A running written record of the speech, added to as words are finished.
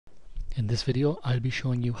In this video, I'll be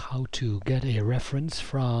showing you how to get a reference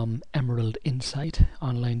from Emerald Insight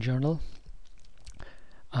online journal.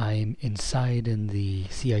 I'm inside in the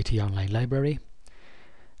CIT online library,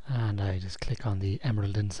 and I just click on the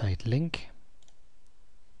Emerald Insight link.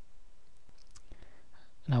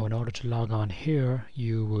 Now, in order to log on here,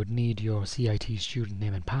 you would need your CIT student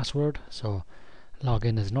name and password, so log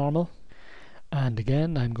in as normal. And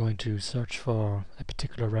again, I'm going to search for a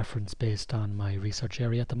particular reference based on my research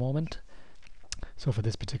area at the moment. So for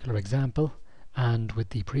this particular example, and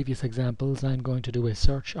with the previous examples, I'm going to do a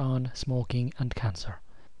search on smoking and cancer.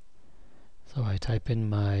 So I type in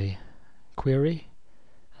my query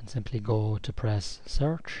and simply go to press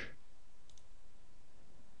search.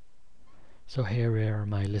 So here are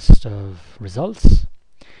my list of results.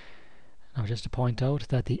 Now, just to point out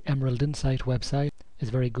that the Emerald Insight website is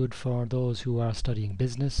very good for those who are studying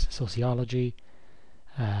business, sociology,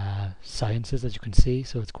 sciences, as you can see,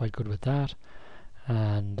 so it's quite good with that.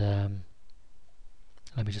 And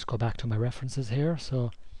let me just go back to my references here.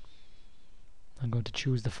 So I'm going to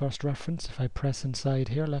choose the first reference. If I press inside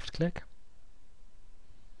here, left click,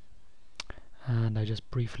 and I just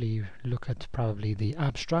briefly look at probably the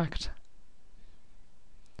abstract,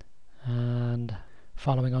 and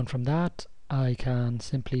following on from that, I can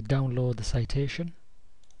simply download the citation,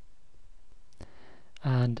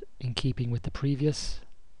 and in keeping with the previous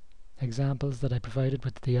examples that I provided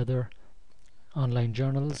with the other online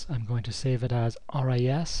journals, I'm going to save it as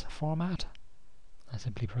RIS format. I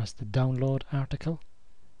simply press the download article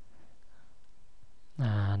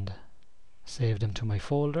and save them to my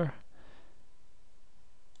folder.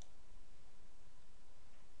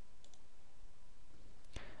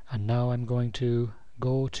 And now I'm going to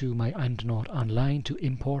go to MyEndNote online to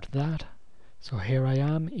import that. So here I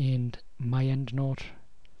am in MyEndNote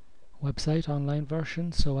website online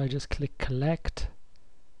version, so I just click collect,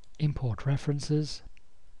 import references,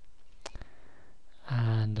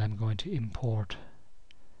 and I'm going to import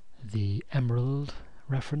the Emerald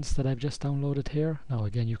reference that I've just downloaded here. Now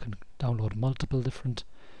again, you can download multiple different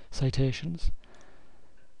citations.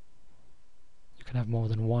 You can have more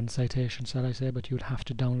than one citation, shall I say, but you would have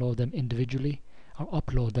to download them individually, or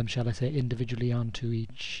upload them, shall I say, individually onto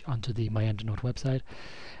the MyEndNote website.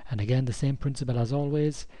 And again, the same principle as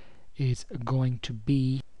always is going to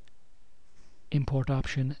be import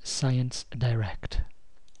option Science Direct,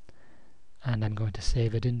 and I'm going to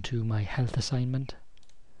save it into my health assignment.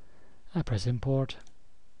 I press import,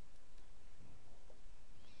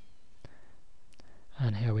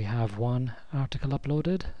 and here we have one article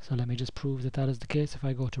uploaded. So let me just prove that that is the case. If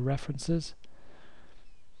I go to references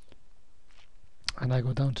and I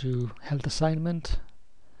go down to health assignment,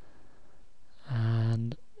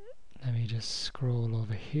 and let me just scroll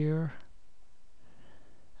over here,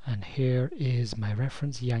 and here is my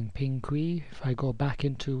reference, Yang Ping Kui. If I go back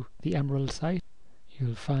into the Emerald site,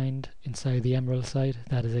 you'll find inside the Emerald site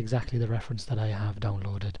that is exactly the reference that I have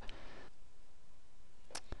downloaded.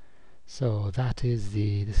 So that is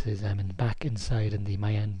I'm back inside in the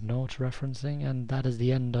MyEndNote referencing, and that is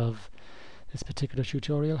the end of this particular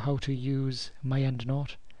tutorial, how to use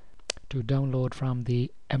MyEndNote to download from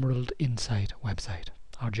the Emerald Insight website,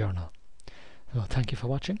 our journal. So thank you for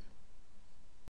watching.